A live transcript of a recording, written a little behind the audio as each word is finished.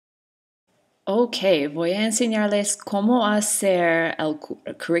Ok, voy a enseñarles cómo hacer el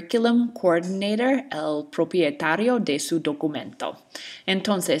Curriculum Coordinator, el propietario de su documento.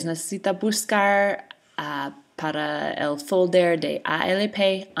 Entonces, necesita buscar para el folder de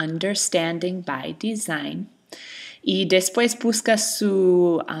ALP, Understanding by Design, y después busca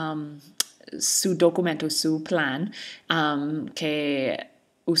su documento, su plan, que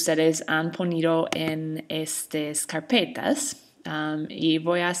ustedes han ponido en estas carpetas. Y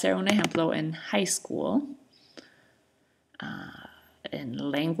voy a hacer un ejemplo en high school,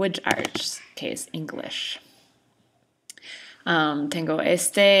 en language arts, que es English. Tengo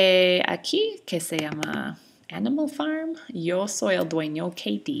este aquí que se llama Animal Farm. Yo soy el dueño,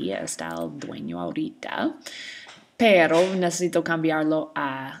 Katie está el dueño ahorita, pero necesito cambiarlo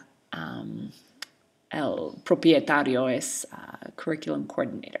a el propietario es Curriculum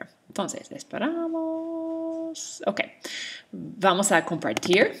Coordinator. Entonces, esperamos. Ok, vamos a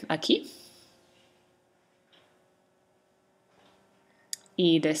compartir aquí.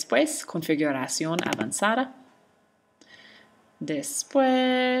 Y después, configuración avanzada.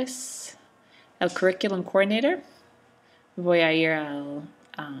 Después, el Curriculum Coordinator. Voy a ir a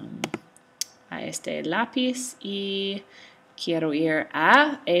este lápiz y quiero ir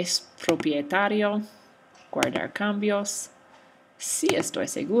a es propietario, guardar cambios. Sí, estoy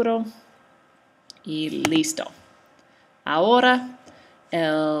seguro. Y listo. Ahora,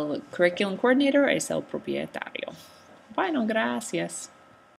 el Curriculum Coordinator es el propietario. Bueno, gracias.